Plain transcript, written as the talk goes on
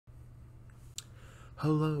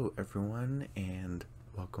Hello everyone and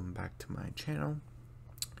welcome back to my channel,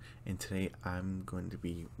 and today I'm going to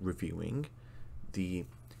be reviewing the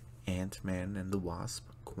Ant-Man and the Wasp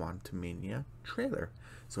Quantumania trailer.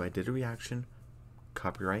 So I did a reaction,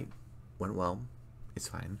 copyright, went well, it's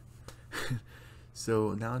fine.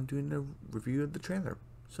 So now I'm doing a review of the trailer.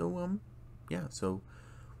 So yeah, so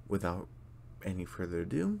without any further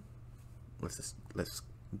ado, let's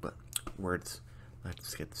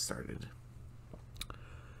get started.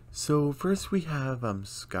 So first we have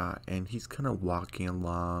Scott, and he's kind of walking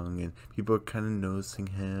along and people are kind of noticing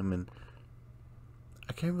him, and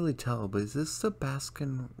I can't really tell, but is this the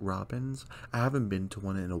Baskin Robbins? I haven't been to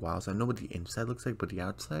one in a while, so I know what the inside looks like, but the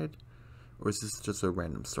outside? Or is this just a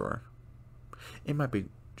random store? It might be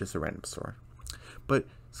just a random store. But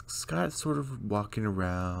Scott's sort of walking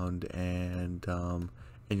around, and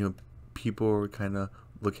you know, people are kind of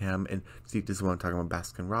looking at him, and see, this is what I'm talking about,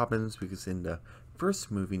 Baskin Robbins, because in the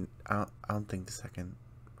first movie, I don't think the second,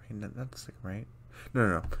 right? Not the second, right?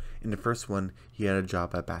 No. In the first one, he had a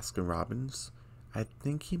job at Baskin Robbins. I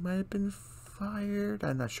think he might have been fired.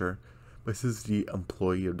 I'm not sure. But this is the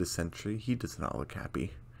employee of the century. He does not look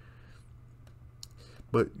happy.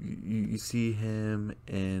 But you see him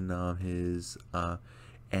in his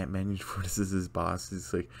Ant-Man uniform. This is his boss.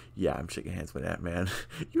 He's like, yeah, I'm shaking hands with Ant-Man.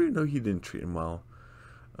 Even though he didn't treat him well.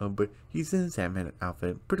 But he's in his Ant-Man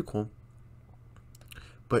outfit. Pretty cool.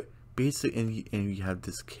 But basically, and you have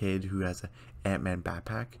this kid who has an Ant-Man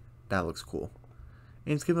backpack. That looks cool.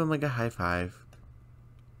 And he's giving him like a high five.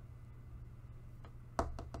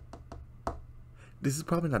 This is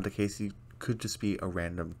probably not the case. He could just be a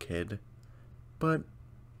random kid. But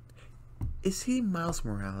is he Miles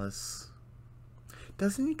Morales?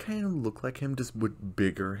 Doesn't he kind of look like him, just with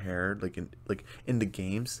bigger hair? Like in the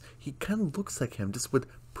games, he kind of looks like him, just with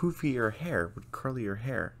poofier hair, with curlier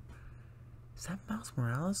hair. Is that Miles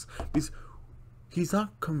Morales? Because he's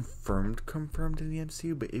not confirmed in the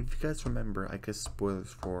MCU, but if you guys remember, I guess spoilers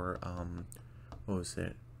for what was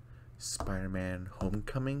it? Spider-Man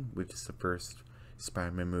Homecoming, which is the first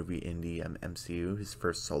Spider-Man movie in the MCU, his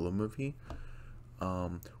first solo movie.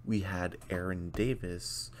 We had Aaron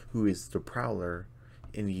Davis, who is the Prowler,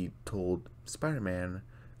 and he told Spider-Man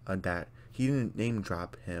that he didn't name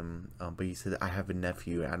drop him, but he said, I have a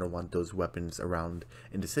nephew and I don't want those weapons around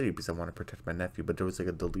in the city because I want to protect my nephew. But there was like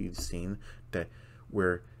a deleted scene that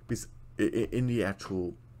where, because in the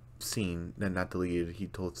actual scene, not deleted, he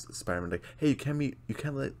told Spider-Man like, hey, you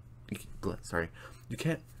can't let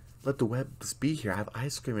the webs be here. I have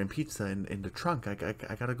ice cream and pizza in the trunk. I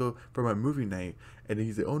gotta go for my movie night. And then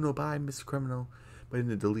he's like, oh no, bye, Mr. Criminal. But in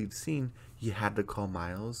the deleted scene, he had to call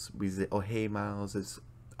Miles. He's like, oh hey Miles, it's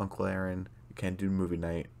Uncle Aaron. You can't do movie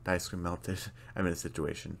night. The ice cream melted. I'm in a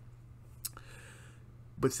situation.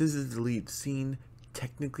 But since it's the deleted scene,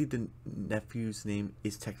 technically the nephew's name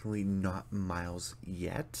is technically not Miles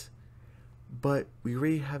yet. But we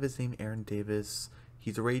already have his name, Aaron Davis.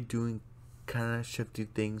 He's already doing kind of shifty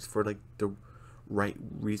things for like the right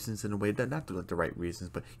reasons, in a way. Not the right reasons,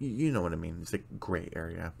 but you know what I mean. It's like gray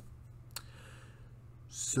area.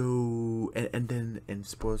 So and then in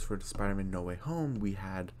spoilers for the Spider-Man No Way Home, we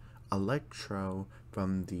had Electro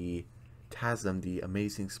from the TASM, the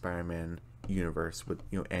Amazing Spider-Man universe, with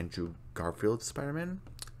Andrew Garfield's Spider-Man.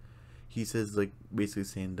 He says, like, basically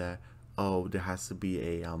saying that, oh, there has to be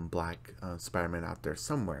a black Spider-Man out there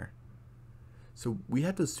somewhere. So we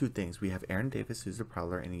have those two things. We have Aaron Davis, who's the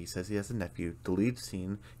Prowler, and he says he has a nephew. The lead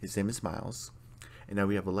scene, his name is Miles. And now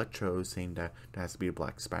we have Electro saying that there has to be a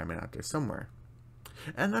black Spider-Man out there somewhere.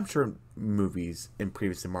 And I'm sure movies in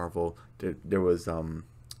previous in Marvel, there was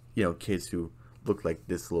kids who looked like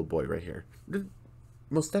this little boy right here.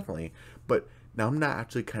 Most definitely. But now I'm not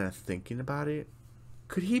actually kind of thinking about it.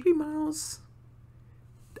 Could he be Miles?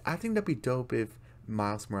 I think that'd be dope if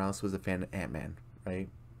Miles Morales was a fan of Ant-Man, right?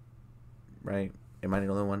 Right? Am I the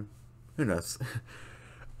only one? Who knows?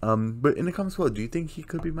 But in the comments below, do you think he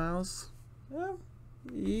could be Miles? Well,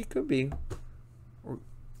 he could be. Or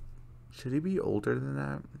should he be older than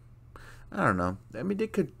that? I don't know. I mean, they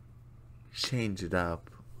could change it up.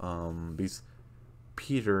 Because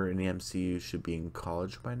Peter in the MCU should be in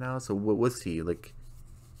college by now. So what was he? Like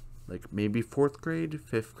maybe 4th grade?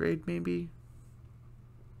 5th grade maybe?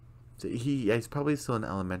 So he's probably still in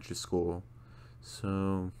elementary school.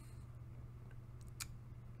 So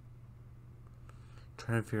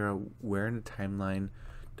trying to figure out where in the timeline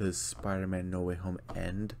does Spider-Man No Way Home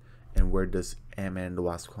end, and where does Ant-Man and the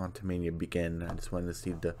Wasp Quantumania begin. I just wanted to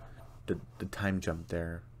see the time jump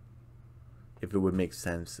there, if it would make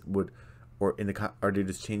sense. Or are they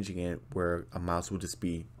just changing it where a Miles would just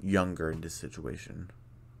be younger in this situation?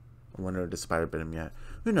 wonder if the spider bit him yet.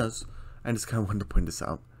 Who knows? I just kind of wanted to point this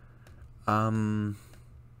out. And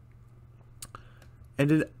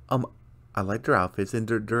then I liked their outfits, and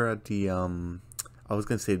they're at the I was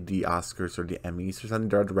gonna say the Oscars or the Emmys or something.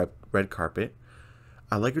 They're at the red carpet.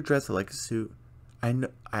 I like her dress. I like her suit.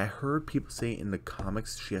 I heard people say in the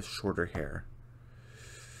comics she has shorter hair,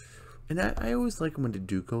 and I always like when they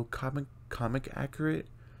do go comic accurate,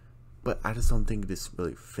 but I just don't think this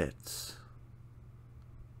really fits.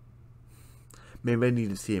 Maybe I need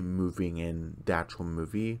to see it moving in the actual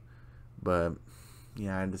movie, but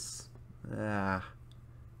yeah, I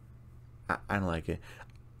don't like it.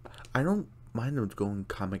 I don't mind them going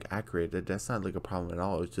comic accurate. That's not like a problem at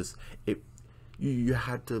all. It's just you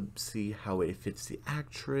had to see how it fits the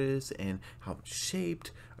actress and how it's shaped.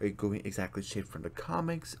 Are you going exactly shaped from the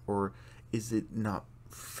comics, or is it not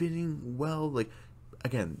fitting well? Like,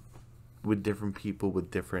 again, with different people with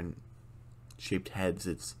different shaped heads,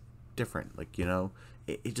 it's different. Like, you know,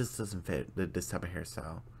 it just doesn't fit this type of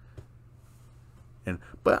hairstyle.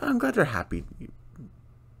 But I'm glad they're happy.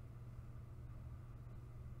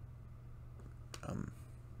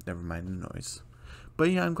 Never mind the noise. But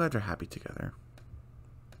yeah, I'm glad they're happy together.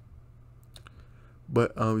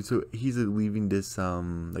 But so he's leaving this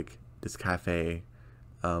like this cafe,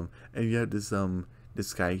 and you have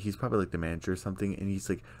this guy. He's probably like the manager or something, and he's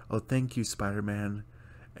like, "Oh, thank you, Spider-Man,"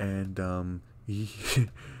 and he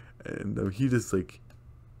and he just like,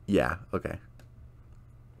 yeah, okay.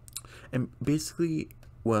 And basically,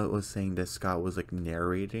 what I was saying that Scott was like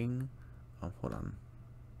narrating. Oh, hold on.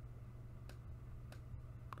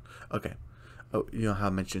 Okay. Oh, you know how I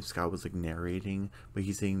mentioned Scott was like narrating, but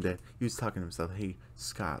he's saying that he was talking to himself. Hey,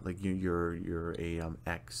 Scott, like you're a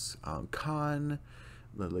ex con,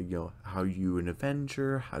 like, you know, how you an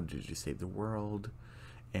Avenger? How did you save the world?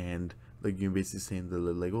 And like you're basically saying that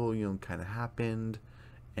like, oh, you know, kind of happened,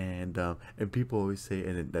 and people always say,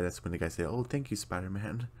 and that's when the guy say, oh, thank you,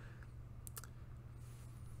 Spider-Man.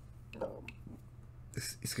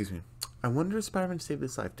 Excuse me. I wonder if Spider-Man saved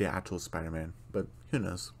his life, the actual Spider-Man, but who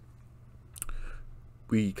knows.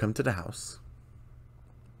 We come to the house,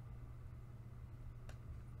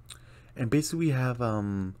 and basically we have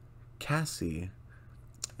Cassie,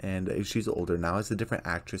 and she's older now. It's a different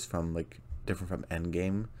actress from different from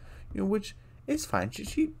Endgame, you know, which is fine.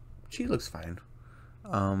 She looks fine.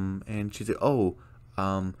 And she's like, oh,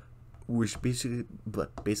 which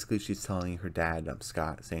basically she's telling her dad,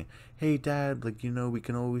 Scott, saying, hey Dad, like, you know, we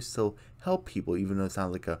can always still help people even though it's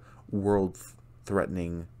not like a world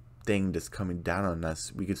threatening thing that's coming down on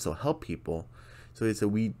us. We can still help people. So it's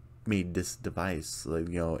we made this device, like,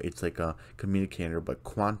 you know, it's like a communicator but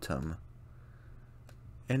quantum,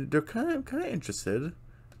 and they're kind of interested.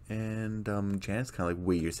 And Janet's kind of like,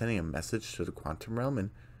 wait, you're sending a message to the quantum realm?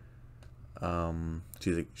 And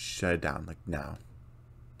she's like, shut it down, like, now.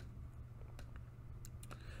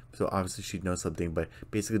 So obviously she knows something, but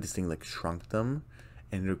basically this thing like shrunk them,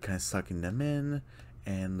 and they're kind of sucking them in.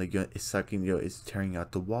 And like, it's sucking, you know, it's tearing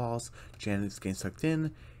out the walls. Janet's getting sucked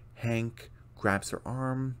in. Hank grabs her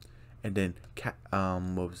arm, and then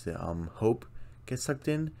what was it? Hope gets sucked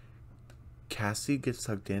in. Cassie gets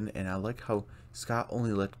sucked in, and I like how Scott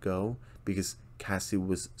only let go because Cassie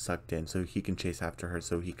was sucked in, so he can chase after her,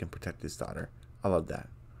 so he can protect his daughter. I love that.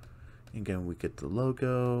 And again, we get the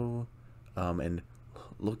logo, and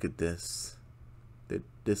look at this.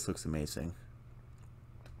 This looks amazing.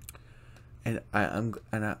 And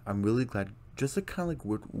I'm really glad, just like kind of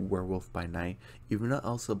like Werewolf by Night, even though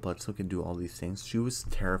Elsa Bloodstone can do all these things, she was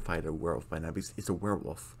terrified of Werewolf by Night because it's a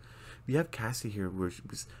werewolf. We have Cassie here, where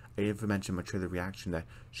I even mentioned my trailer reaction that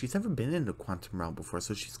she's never been in the quantum realm before,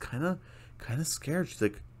 so she's kind of scared. She's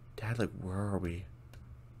like, Dad, like, where are we?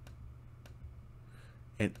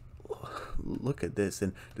 And look at this,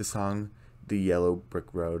 and the song, "The Yellow Brick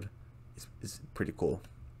Road," is pretty cool.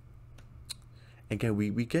 Again,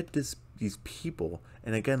 we get these people,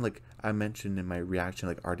 and again, like I mentioned in my reaction,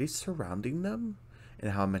 like, are they surrounding them?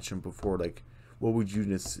 And how I mentioned before, like, what would you do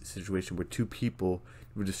in this situation where two people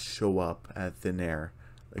would just show up out of thin air,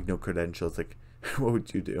 like no credentials? Like, what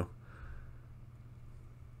would you do?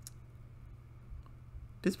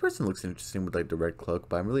 This person looks interesting with like the red cloak,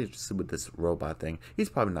 but I'm really interested with this robot thing. He's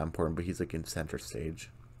probably not important, but he's like in center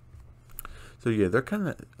stage. So yeah, they're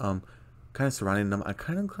kind of surrounding them. I'm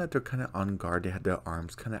kind of glad they're kind of on guard. They had their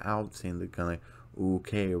arms kind of out, saying they're kind of like,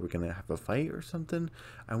 okay, are we gonna have a fight or something?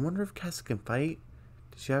 I wonder if Cassie can fight.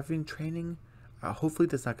 Does she have any training? Hopefully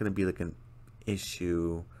that's not gonna be like an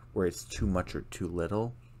issue where it's too much or too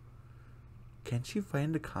little. Can she fight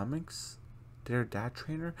in the comics? Did her dad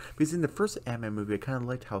train her? Because in the first Ant-Man movie, I kind of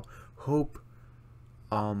liked how Hope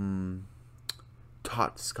taught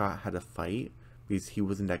taught Scott how to fight because he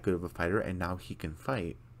wasn't that good of a fighter, and now he can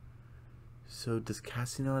fight. So does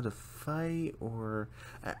Cassie know how to fight, or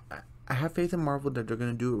I have faith in Marvel that they're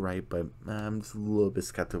gonna do it right, but I'm just a little bit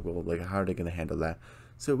skeptical. Like, how are they gonna handle that?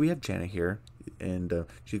 So we have Janet here, and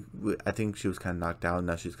I think she was kind of knocked out.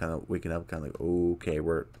 Now she's kind of waking up, kind of like, okay,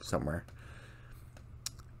 we're somewhere.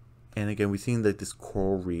 And again, we've seen like this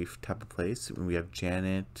coral reef type of place. And we have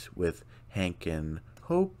Janet with Hank and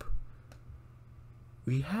Hope.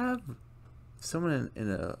 We have someone in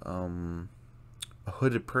a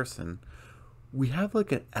hooded person. We have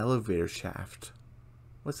like an elevator shaft.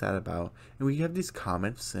 What's that about? And we have these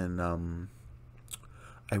comments, and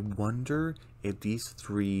I wonder if these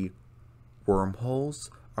 3 wormholes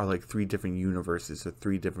are like 3 different universes or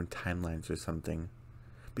 3 different timelines or something.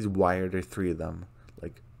 Because why are there 3 of them?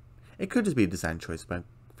 Like, it could just be a design choice, but I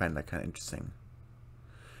find that kind of interesting.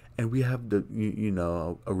 And we have the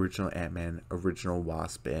original Ant-Man, original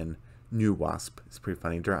Wasp, and new Wasp. It's pretty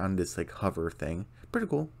funny. They're on this like hover thing. Pretty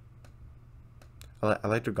cool. I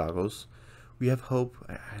like her goggles. We have Hope.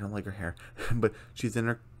 I don't like her hair, but she's in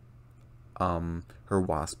her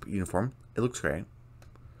Wasp uniform. It looks great.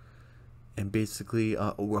 And basically,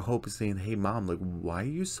 Hope is saying, "Hey, Mom, like, why are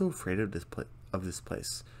you so afraid of this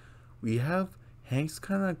place?" We have Hank's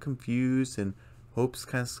kind of confused, and Hope's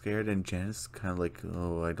kind of scared, and Janet's kind of like,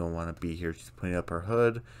 "Oh, I don't want to be here." She's putting up her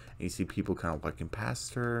hood, and you see people kind of walking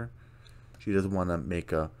past her. She doesn't want to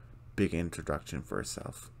make a big introduction for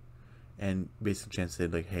herself. And basically Jen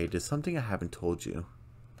said like, "Hey, there's something I haven't told you."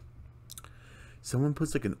 Someone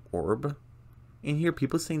puts like an orb in here.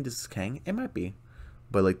 People saying this is Kang. It might be.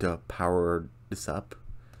 But like to power this up.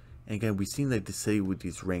 And again, we've seen like the city with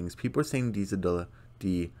these rings. People are saying these are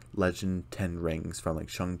the Legend 10 rings from like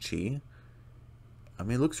Shang-Chi. I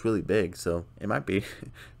mean, it looks really big, so it might be.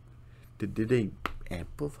 Did they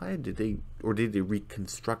amplify it? Did they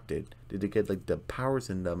reconstruct it? Did they get like the powers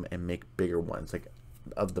in them and make bigger ones, like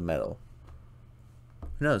of the metal?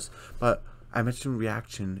 Who knows? But I mentioned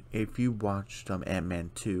reaction. If you watched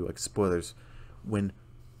Ant-Man 2, like spoilers, when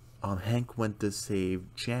Hank went to save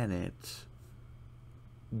Janet,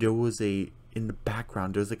 there was in the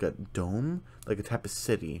background, there was like a dome, like a type of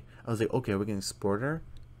city. I was like, okay, we're gonna explore there.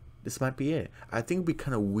 This might be it. I think it'd be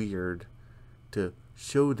kind of weird to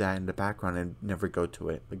show that in the background and never go to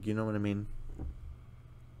it. Like, you know what I mean?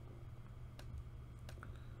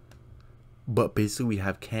 But basically, we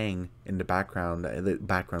have Kang in the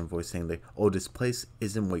background voice saying like, "Oh, this place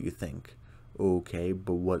isn't what you think." Okay,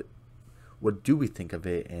 but what do we think of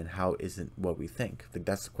it, and how isn't what we think? Like,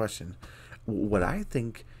 that's the question. What I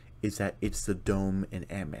think is that it's the dome in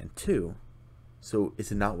Ant-Man 2. So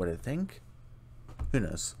is it not what I think? Who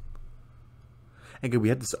knows? And again, we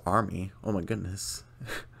have this army. Oh my goodness.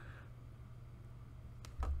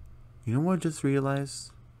 You know what I just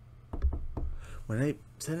realized? When I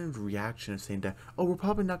said in reaction of saying that, oh, we're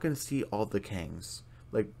probably not going to see all the Kangs.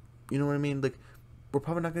 Like, you know what I mean? Like, we're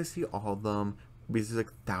probably not going to see all of them, because there's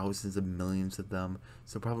like thousands of millions of them.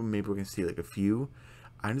 So probably maybe we're going to see like a few.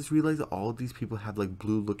 I just realized that all of these people have like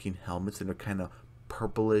blue looking helmets, and they're kind of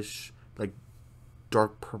purplish, like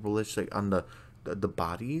dark purplish, like on the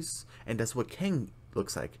bodies. And that's what Kang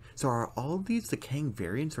looks like. So are all of these the Kang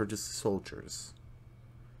variants, or just soldiers?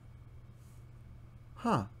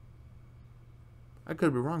 Huh. I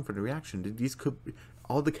could be wrong for the reaction.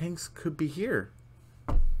 All the Kangs could be here.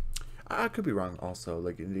 I could be wrong also.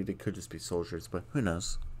 Like, they could just be soldiers, but who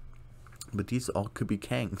knows? But these all could be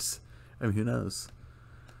Kangs. I mean, who knows?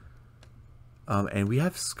 And we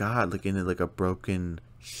have Scott like in like a broken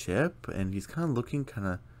ship, and he's kind of looking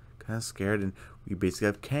kind of scared. And we basically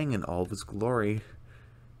have Kang in all of his glory.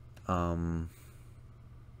 And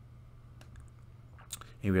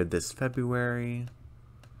we had this February.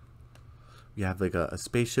 We have like a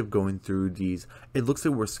spaceship going through these. It looks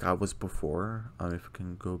like where Scott was before. If we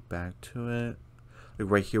can go back to it, like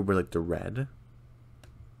right here, where like the red.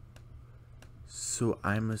 So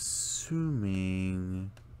I'm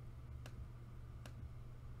assuming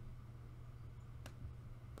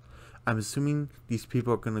these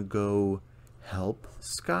people are gonna go help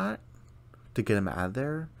Scott to get him out of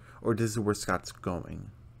there, or this is where Scott's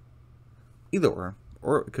going. Either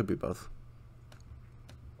or it could be both.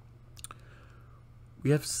 We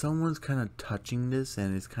have someone's kind of touching this,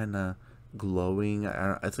 and it's kind of glowing.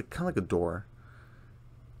 It's like kind of like a door.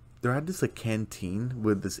 They're at this like canteen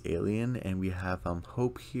with this alien, and we have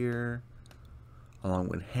Hope here, along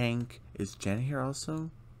with Hank. Is Jen here also?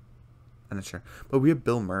 I'm not sure, but we have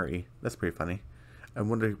Bill Murray. That's pretty funny. I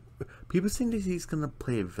wonder. People think that he's gonna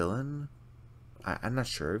play a villain. I'm not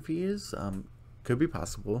sure if he is. Could be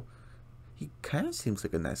possible. he kind of seems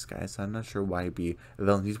like a nice guy, so I'm not sure why he'd be a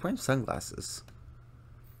villain. He's wearing sunglasses.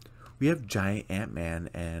 We have giant Ant-Man,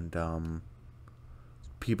 and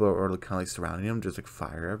people are kind of like surrounding him. There's like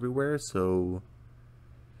fire everywhere, so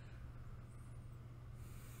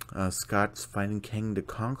Scott's fighting Kang the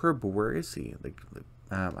Conqueror, but where is he?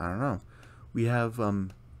 I don't know. We have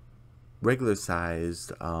regular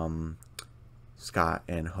sized Scott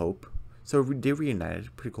and Hope, so they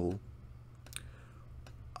reunited. Pretty cool.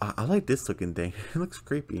 I like this looking thing. It looks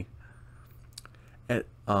creepy. And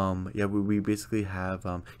yeah, we basically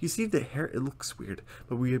have you see the hair, it looks weird,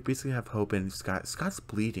 but we basically have Hope and Scott. Scott's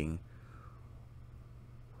bleeding.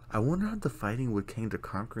 I wonder how the fighting with Kang the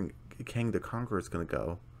Conqueror is gonna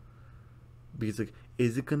go. Because like,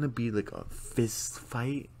 is it gonna be like a fist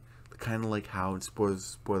fight, kind of like how in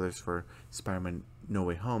spoilers for Spider-Man No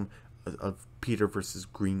Way Home of Peter versus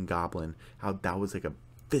Green Goblin, how that was like a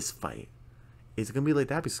fist fight? Is it gonna be like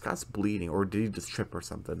that because Scott's bleeding, or did he just trip or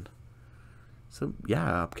something? So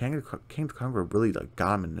yeah, Kang the Conqueror really like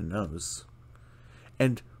got him in the nose,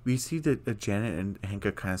 and we see that Janet and Hank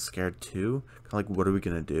are kind of scared too. Kind of like, what are we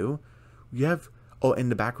gonna do? We have in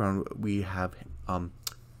the background we have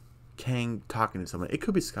Kang talking to someone. It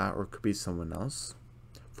could be Scott or it could be someone else.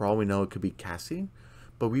 For all we know, it could be Cassie.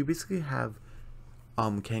 But we basically have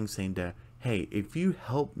Kang saying that, hey, if you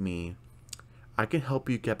help me, I can help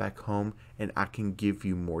you get back home, and I can give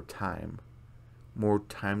you more time. More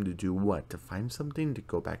time to do what? To find something, to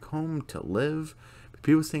go back home, to live.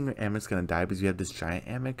 People saying that Ant-Man's gonna die because you have this giant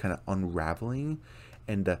Ant-Man kind of unraveling,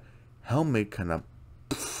 and the helmet kind of.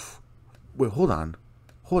 Wait, hold on.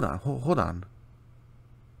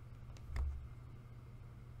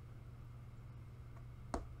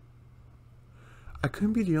 I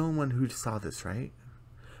couldn't be the only one who saw this, right?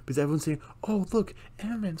 Because everyone's saying, oh, look,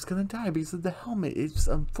 Ant-Man's gonna die because of the helmet. It's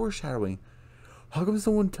foreshadowing. How come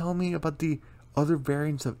someone tell me about the other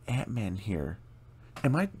variants of Ant-Man here?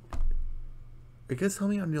 I guess tell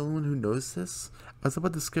me I'm the only one who knows this? I was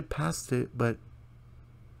about to skip past it, but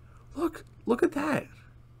look at that.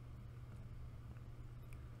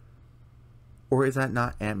 Or is that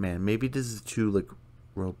not Ant-Man? Maybe this is too like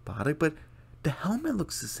robotic, but the helmet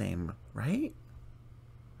looks the same, right?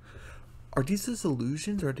 Are these just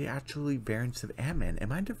illusions, or are they actually variants of Ant-Man?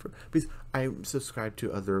 Am I different? Because I subscribe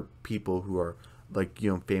to other people who are like,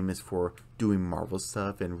 famous for doing Marvel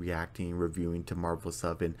stuff and reacting, reviewing to Marvel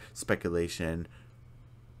stuff and speculation,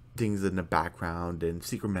 things in the background and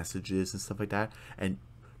secret messages and stuff like that. And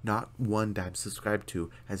not one that I'm subscribed to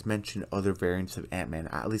has mentioned other variants of Ant-Man,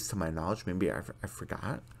 at least to my knowledge. Maybe I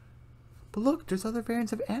forgot. But look, there's other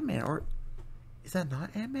variants of Ant-Man. Or is that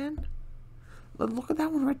not Ant-Man? Look at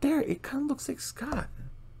that one right there. It kind of looks like Scott.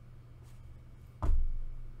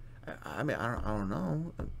 I mean, I don't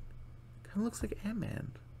know. It kind of looks like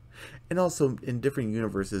Ant-Man. And also, in different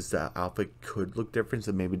universes, the outfit could look different.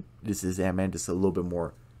 So maybe this is Ant-Man, just a little bit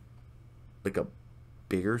more like a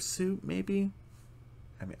bigger suit, maybe?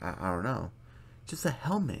 I mean, I don't know. Just a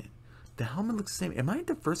helmet. The helmet looks the same. Am I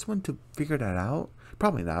the first one to figure that out?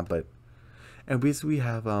 Probably not, but... And basically we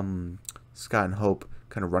have Scott and Hope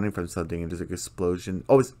kind of running from something, and there's like an explosion.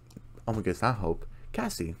 Oh my god, it's not Hope.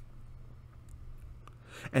 Cassie.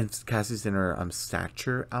 And Cassie's in her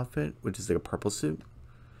stature outfit, which is like a purple suit.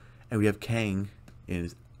 And we have Kang in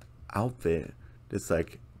his outfit that's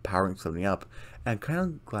like powering something up. And I'm kind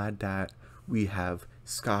of glad that we have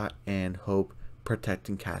Scott and Hope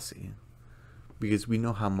protecting Cassie, because we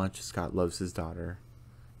know how much Scott loves his daughter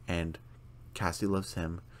and Cassie loves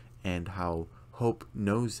him, and how Hope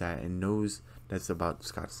knows that and knows that's about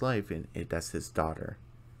Scott's life, and that's his daughter.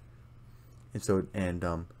 And so,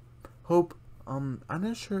 Hope, I'm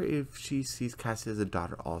not sure if she sees Cassie as a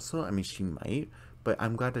daughter also. I mean, she might, but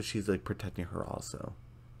I'm glad that she's like protecting her also.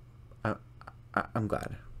 I'm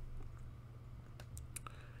glad.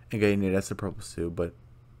 Again, yeah, that's the purple suit, but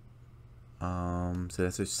so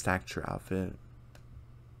that's her stature outfit.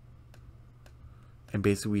 And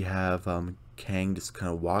basically we have Kang just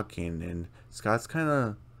kind of walking, and Scott's kind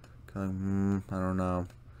of I don't know.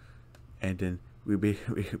 And then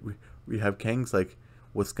we have Kang's like,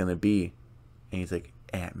 what's gonna be? And he's like,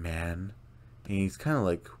 Ant-Man. And he's kind of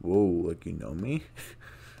like, whoa, like, you know me?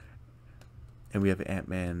 And we have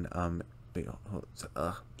Ant-Man,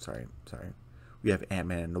 sorry. We have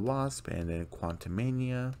Ant-Man and the Wasp, and then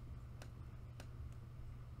Quantumania.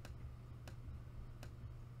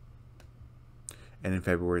 And in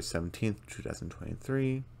February 17th,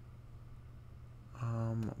 2023.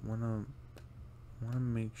 Wanna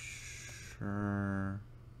make sure.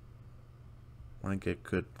 Wanna get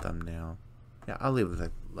good thumbnail. Yeah, I'll leave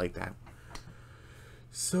it like that.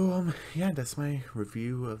 So yeah, that's my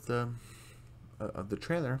review of the of the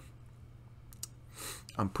trailer.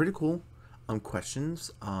 Pretty cool.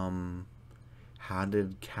 Questions. How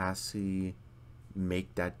did Cassie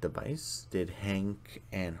make that device? Did Hank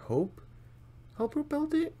and Hope help her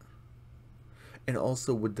build it? And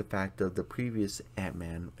also with the fact of the previous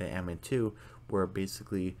Ant-Man, Ant-Man 2, where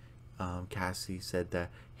basically Cassie said that,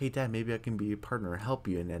 hey Dad, maybe I can be your partner and help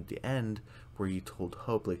you. And at the end, where he told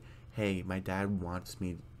Hope, like, hey, my dad wants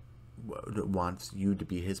you to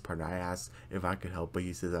be his partner. I asked if I could help, but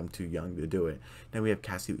he says I'm too young to do it. Now we have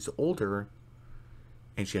Cassie, who's older,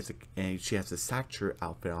 and she has a Satcher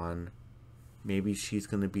outfit on. Maybe she's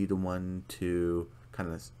gonna be the one to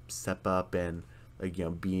kind of step up and, like, you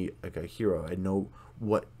know, be like a hero and know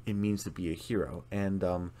what it means to be a hero. And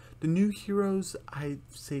the new heroes, I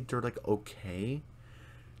say they're like okay.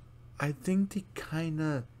 I think they kind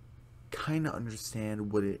of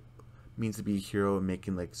understand what it means to be a hero and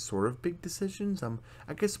making like sort of big decisions.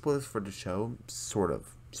 I guess spoilers for the show, sort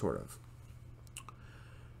of.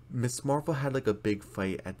 Miss Marvel had like a big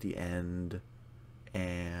fight at the end,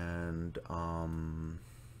 and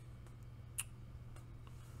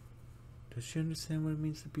does she understand what it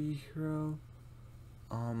means to be a hero?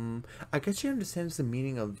 I guess she understands the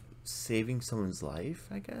meaning of saving someone's life,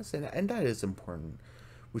 I guess, and that is important.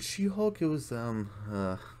 With She-Hulk, it was oh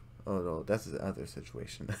no, that's the other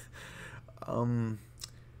situation.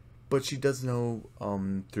 But she does know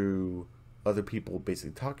through other people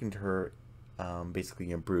basically talking to her, basically,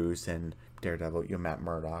 you know, Bruce and Daredevil, you know, Matt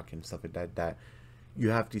Murdock and stuff like that, that you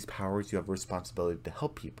have these powers, you have a responsibility to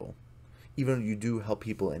help people. Even though you do help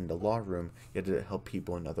people in the law room, you have to help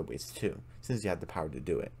people in other ways too, since you have the power to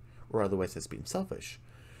do it. Or otherwise that's being selfish.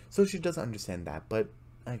 So she does understand that, but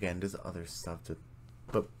again, there's other stuff to,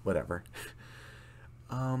 but whatever.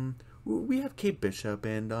 We have Kate Bishop,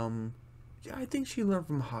 and yeah, I think she learned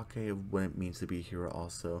from Hawkeye of what it means to be a hero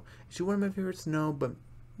also. Is she one of my favorites? No, but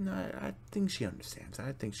no, I think she understands.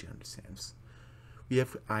 We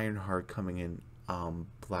have Ironheart coming in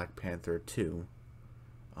Black Panther 2.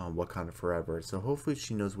 Wakanda Forever. So hopefully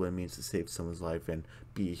she knows what it means to save someone's life and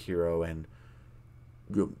be a hero and,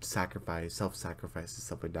 you know, self-sacrifice and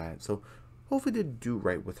stuff like that. So hopefully they do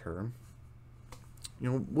right with her. You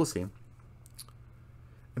know, we'll see.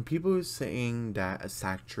 And people are saying that a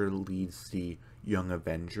Satcher leads the Young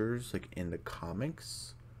Avengers, like in the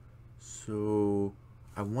comics. So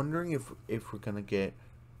I'm wondering if we're gonna get.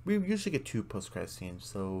 We usually get 2 post-credit scenes.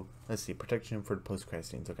 So let's see, prediction for the post-credit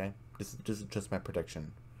scenes. Okay, this is just my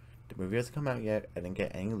prediction. The movie hasn't come out yet. I didn't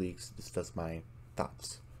get any leaks. This is just my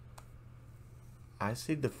thoughts. I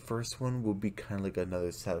say the first one will be kind of like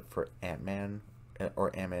another setup for Ant-Man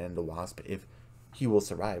or Ant-Man and the Wasp, if he will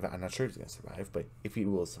survive. I'm not sure he's gonna survive, but if he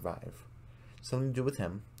will survive, something to do with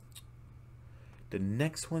him. The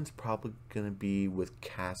next one's probably gonna be with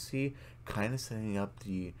Cassie, kind of setting up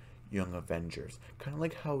the Young Avengers, kind of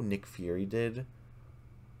like how Nick Fury did.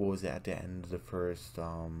 What was it at the end of the first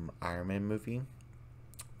Iron Man movie,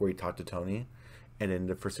 where he talked to Tony, and then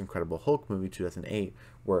the first Incredible Hulk movie 2008,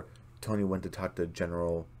 where Tony went to talk to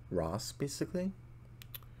General Ross, basically.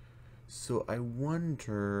 So I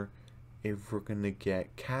wonder if we're gonna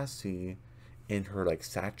get Cassie in her like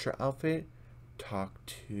Satcher outfit talk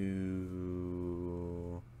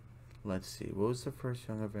to, let's see, what was the first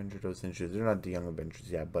Young Avenger that was introduced? They're not the Young Avengers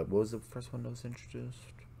yet, but what was the first one that was introduced?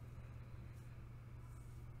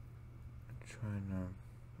 I'm trying to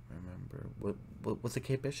remember. What was it?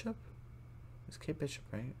 Kate Bishop? It was Kate Bishop,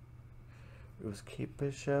 right? It was Kate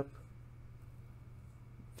Bishop,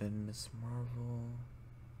 then Miss Marvel,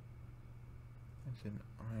 and then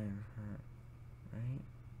Ironheart, right?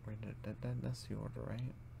 That's the order,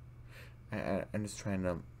 right? I'm just trying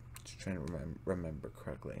to remember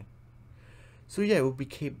correctly. So yeah, it would be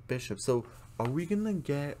Kate Bishop. So are we gonna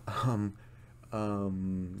get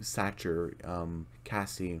Satcher,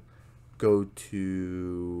 Cassie, go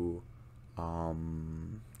to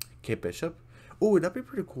Kate Bishop? Oh, that'd be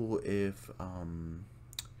pretty cool if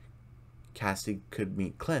Cassie could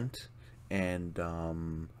meet Clint and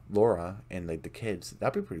Laura and like the kids.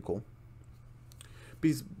 That'd be pretty cool.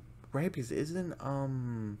 Because isn't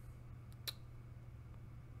I'm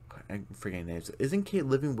forgetting names. Isn't Kate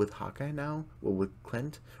living with Hawkeye now? Well, with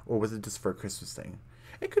Clint, or was it just for a Christmas thing?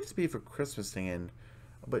 It could just be for a Christmas thing,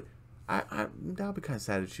 but that would be kind of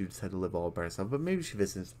sad if she decided to live all by herself. But maybe she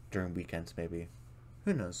visits during weekends. Maybe,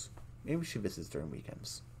 who knows? Maybe she visits during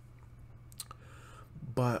weekends.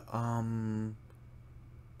 But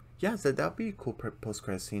yeah, so that'd be a cool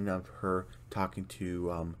post-credit scene of her talking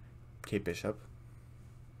to Kate Bishop.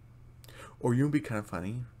 Or you would be kind of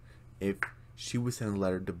funny if she would send a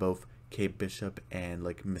letter to both Kate Bishop and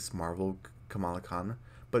like Miss Marvel, Kamala Khan.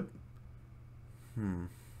 But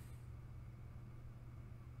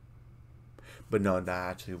But no, that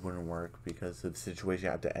actually wouldn't work because of the situation.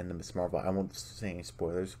 You have to end the Miss Marvel. I won't say any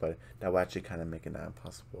spoilers, but that would actually kind of make it not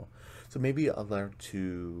impossible. So maybe a letter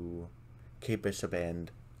to Kate Bishop and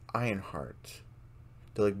Ironheart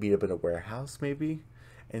to like meet up in a warehouse, maybe,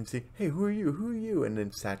 and say, "Hey, who are you? Who are you?" And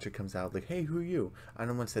then Satcher comes out like, "Hey, who are you? I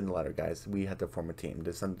don't want to send a letter, guys. We have to form a team.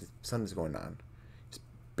 There's something's going on. It's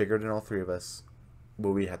bigger than all three of us,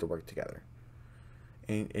 but we have to work together."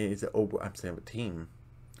 And it's I'm saying a team.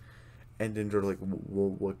 And then they're like, well,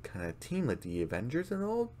 what kind of team? Like the Avengers? And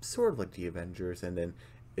all sort of like the Avengers. And then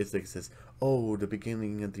it's like says, oh, the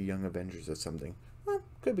beginning of the Young Avengers or something. Well,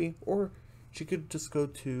 could be. Or she could just go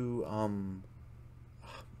to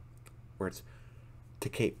where it's to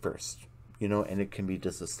Kate first, and it can be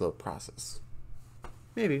just a slow process.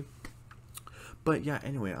 Maybe. But yeah,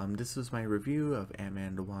 anyway, this was my review of Ant-Man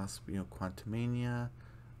and the Wasp, Quantumania.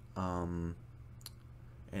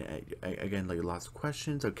 Again, like lots of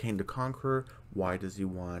questions. Kang the Conqueror, why does he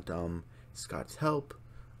want Scott's help?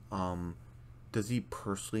 Does he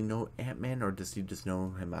personally know Ant-Man, or does he just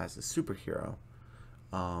know him as a superhero?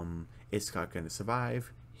 Is Scott going to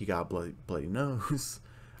survive? He got bloody nose.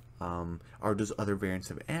 Are those other variants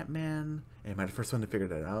of Ant-Man? Am I the first one to figure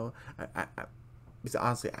that out? Because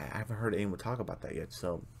honestly, I haven't heard anyone talk about that yet,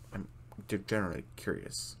 so I'm generally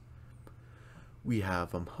curious. We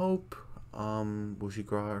have Hope. Will she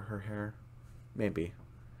grow out her hair? Maybe.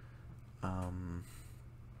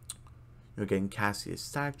 Again, Cassie is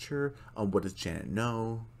stature. What does Janet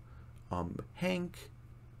know? Hank.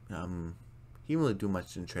 He didn't really do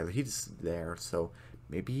much in the trailer. He's just there, so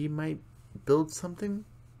maybe he might build something.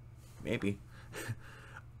 Maybe.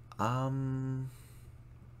 What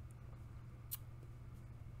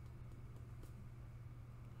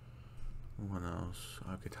else?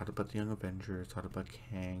 Okay, talked about the Young Avengers, talked about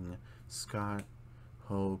Kang, Scott,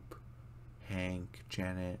 Hope, Hank,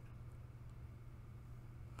 Janet.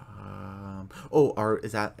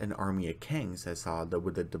 Is that an army of Kangs I saw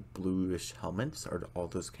with the bluish helmets? Are all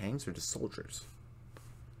those Kangs or just soldiers?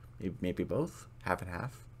 Maybe both? Half and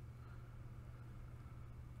half?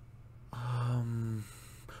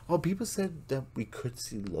 People said that we could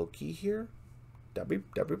see Loki here. That'd be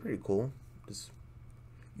pretty cool.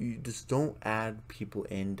 You just don't add people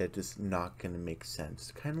in that just not gonna make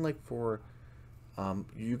sense. Kind of like for,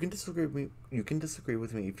 you can disagree with me. You can disagree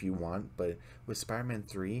with me if you want, but with Spider-Man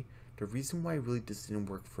 3, the reason why it really just didn't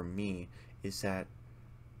work for me is that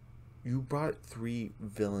you brought 3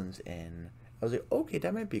 villains in. I was like, okay,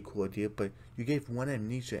 that might be a cool idea, but you gave one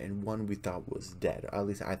amnesia and one we thought was dead. Or at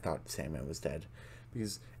least I thought Sandman was dead,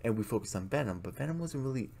 and we focused on Venom, but Venom wasn't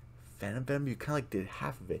really Venom. You kind of like did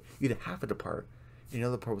half of it. You did half of the part. The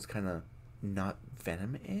other part was kind of not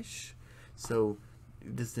Venom-ish, so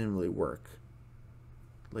this didn't really work.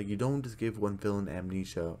 Like, you don't just give one villain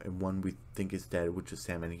amnesia and one we think is dead, which is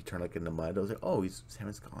Sam, and he turned like in the mud. I was like, oh, Sam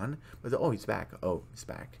is gone, but oh, he's back. Oh, he's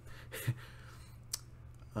back.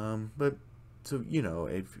 But so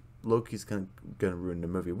if Loki's gonna ruin the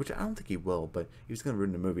movie, which I don't think he will, but if he's gonna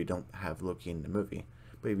ruin the movie, don't have Loki in the movie.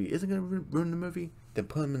 But if he isn't gonna ruin the movie, then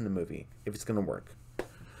put him in the movie if it's gonna work.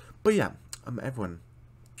 But yeah. Everyone,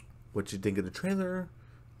 what you think of the trailer?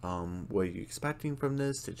 What are you expecting from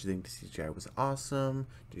this? Did you think the CGI was awesome?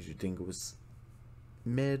 Did you think it was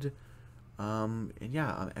mid? And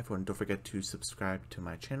yeah, everyone, don't forget to subscribe to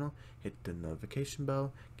my channel, hit the notification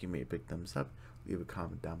bell, give me a big thumbs up, leave a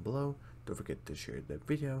comment down below. Don't forget to share the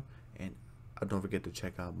video, and don't forget to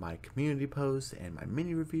check out my community posts and my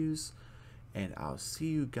mini reviews. And I'll see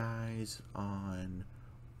you guys on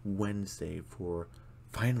Wednesday for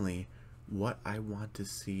finally what I want to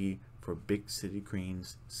see for Big City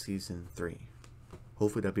Greens Season 3.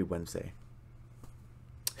 Hopefully that'll be Wednesday.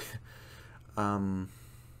 Yeah,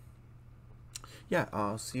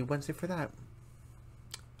 I'll see you Wednesday for that.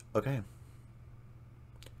 Okay.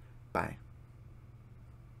 Bye.